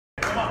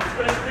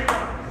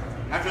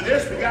After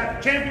this, we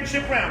got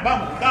championship round.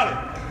 Vamos, dale.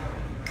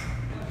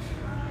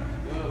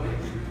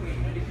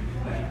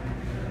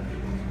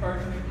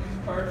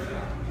 Perfect.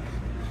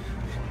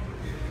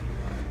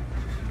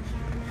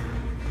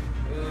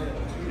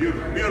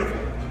 Beautiful, beautiful.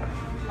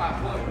 1,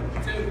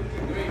 2,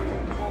 3,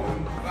 4,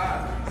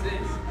 5, 6,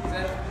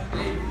 7,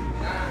 8,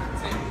 9,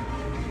 10.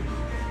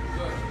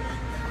 Good.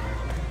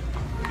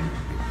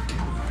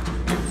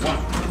 1,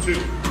 2,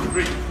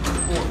 3,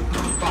 4,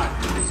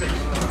 5, 6,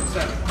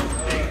 7,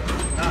 8,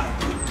 9,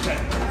 10,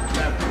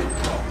 11,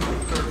 12,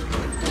 13,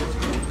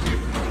 14,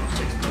 15,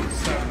 16,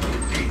 17,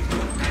 18,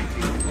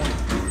 19, 20,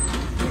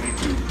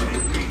 22,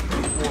 23,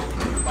 24,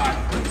 25,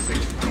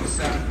 26,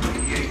 27,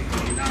 28,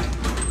 29,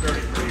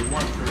 30,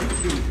 31,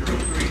 32,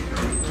 33,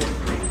 34,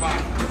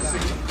 35,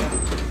 36,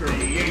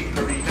 38,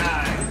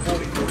 39,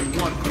 40,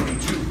 41,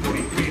 42,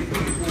 43,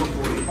 44,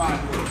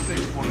 45,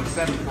 46,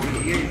 47,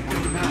 48,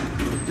 49,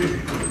 50,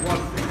 51,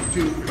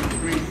 52,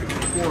 53,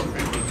 54,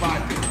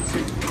 55,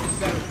 56,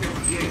 57,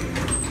 58,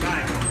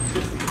 59,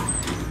 60,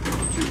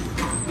 2,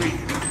 3,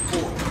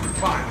 4,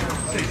 5,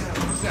 6,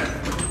 7,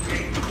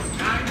 8,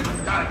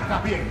 9. Got it. Está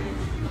bien.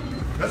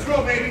 Let's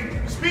go, baby.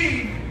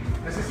 Speed.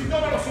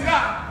 Necesito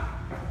velocidad.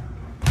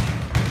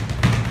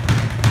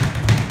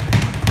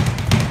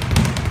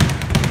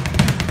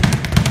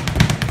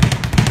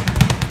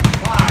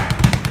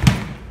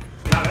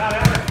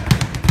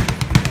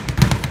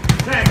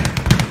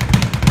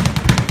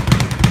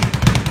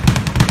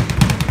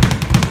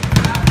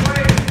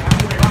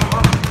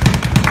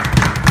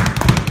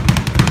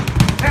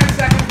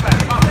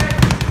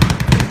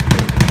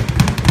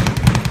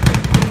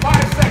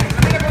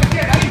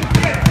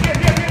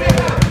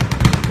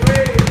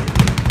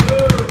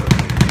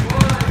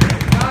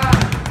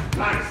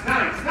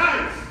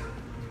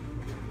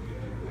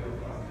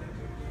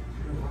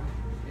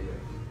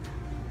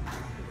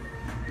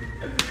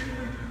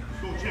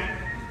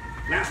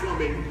 Last one,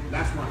 baby.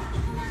 Last one.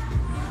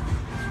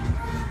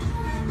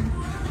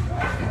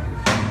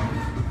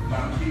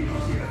 Tranquilo,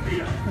 sí,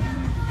 respira.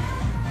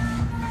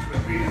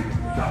 Respira.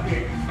 Está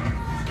bien.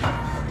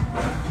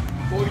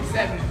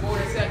 47,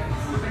 40 seconds.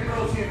 No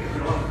lo sientes,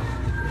 pero vamos.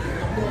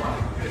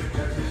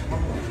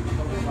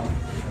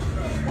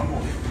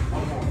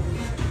 One more.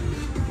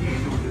 He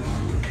ain't doing this.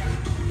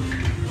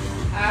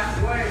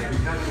 Halfway.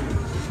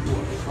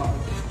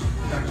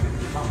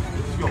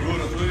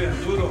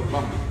 Duro.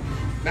 Vamos.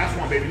 Last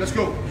one, baby. Let's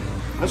go.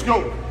 Let's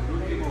go.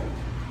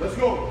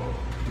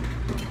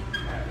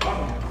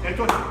 Vamos.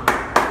 Entonces,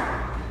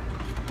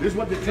 this is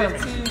what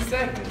determines. 15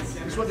 seconds.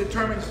 This is what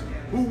determines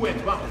who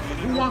wins. Vamos.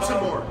 Who wants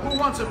some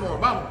more?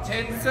 Vamos.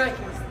 10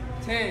 seconds.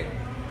 10,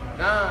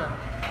 9,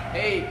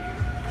 8,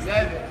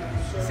 7,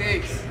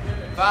 6,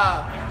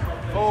 5,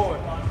 4,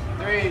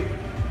 3,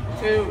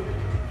 2,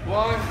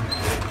 1.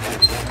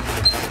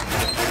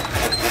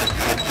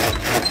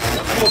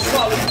 Go,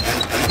 Sully.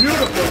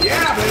 Beautiful.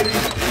 Yeah, baby.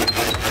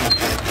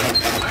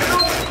 I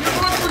know you're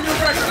going for your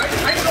record.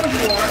 I know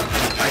you are.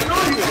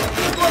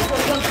 You're going for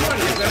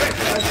 120. Is that right?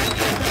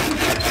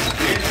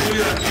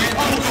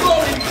 Vamos,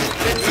 Sully.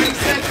 15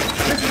 seconds.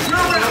 This is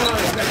your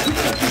round. That's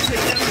 256.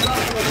 That is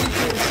up for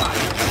 245.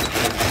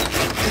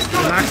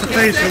 Relax the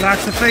face, relax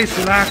the face,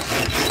 relax.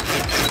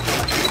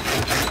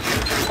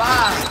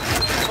 5,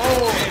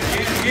 4,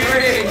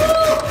 3,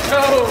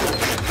 2,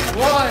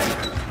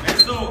 1.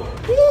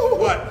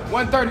 What?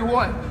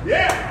 131.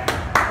 Yeah.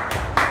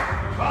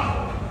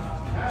 Wow.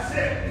 That's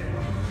it.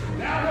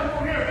 Down up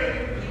from here, baby.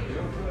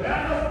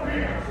 Down up from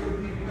here.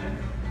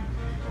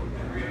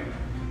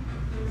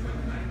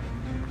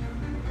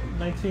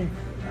 19.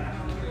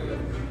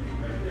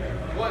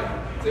 1,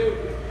 2,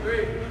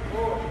 3,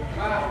 4,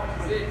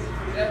 5, 6,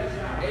 7,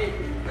 8,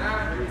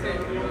 9, 10.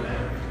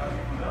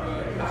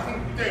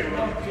 There you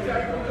go.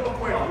 Don't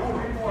worry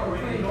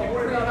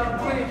about how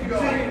quick you go.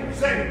 6,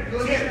 7,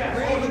 8,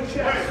 9,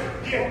 10,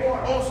 11,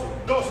 12,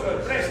 13,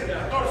 14, 16, 17,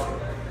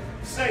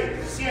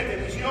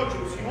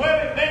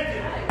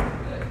 18, 19,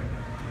 20.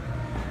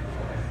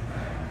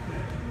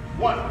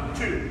 1,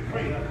 2,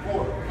 3,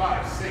 4,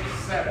 5, 6,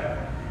 7,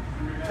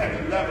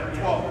 10, 11,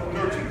 12,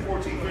 13,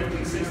 14,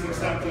 15, 16,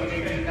 17,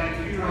 18,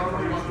 19, 20,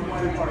 21,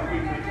 22,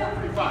 23,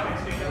 24, 25.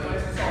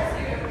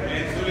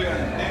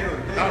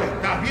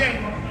 ¿Estás bien?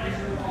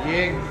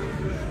 Bien.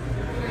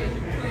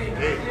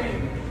 Hey.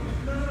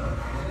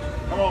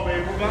 Come on,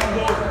 baby. We're gonna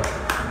go.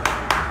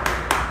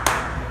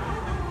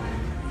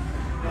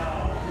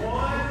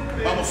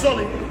 Vamos,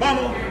 Sully.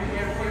 Vamos.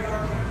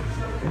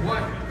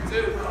 1,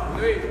 2,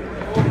 3,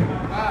 4,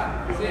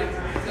 5, 6,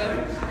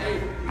 7,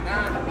 8,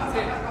 9,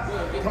 10.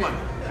 Good. Come on.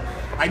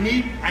 I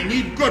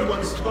need good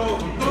ones. 1,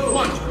 2,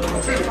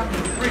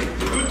 3,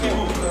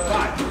 4,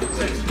 5,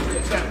 6,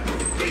 7,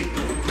 8,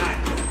 9,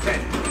 10,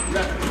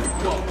 11,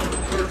 12,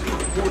 13,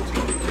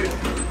 14,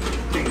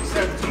 15,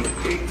 17,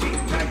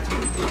 18,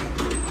 19, 20,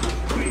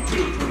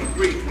 22,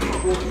 23,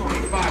 24,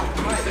 25,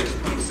 26,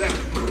 27,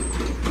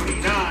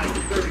 29,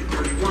 30,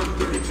 31,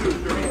 32,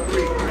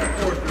 33,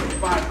 34,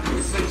 35,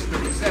 36,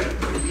 37,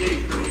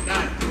 38,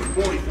 39,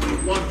 40,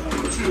 41,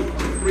 42,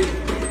 43,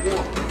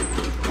 44,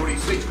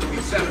 46,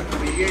 47,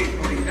 48,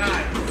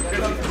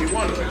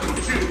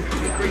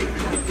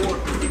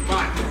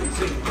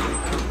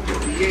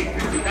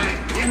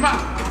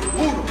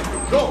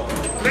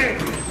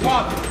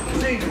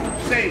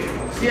 6,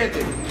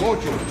 7, 8,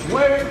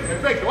 9.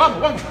 Perfecto, vamos,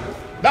 vamos.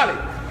 Dale,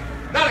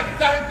 dale, que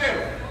estás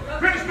entero.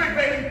 Finish big,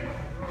 baby.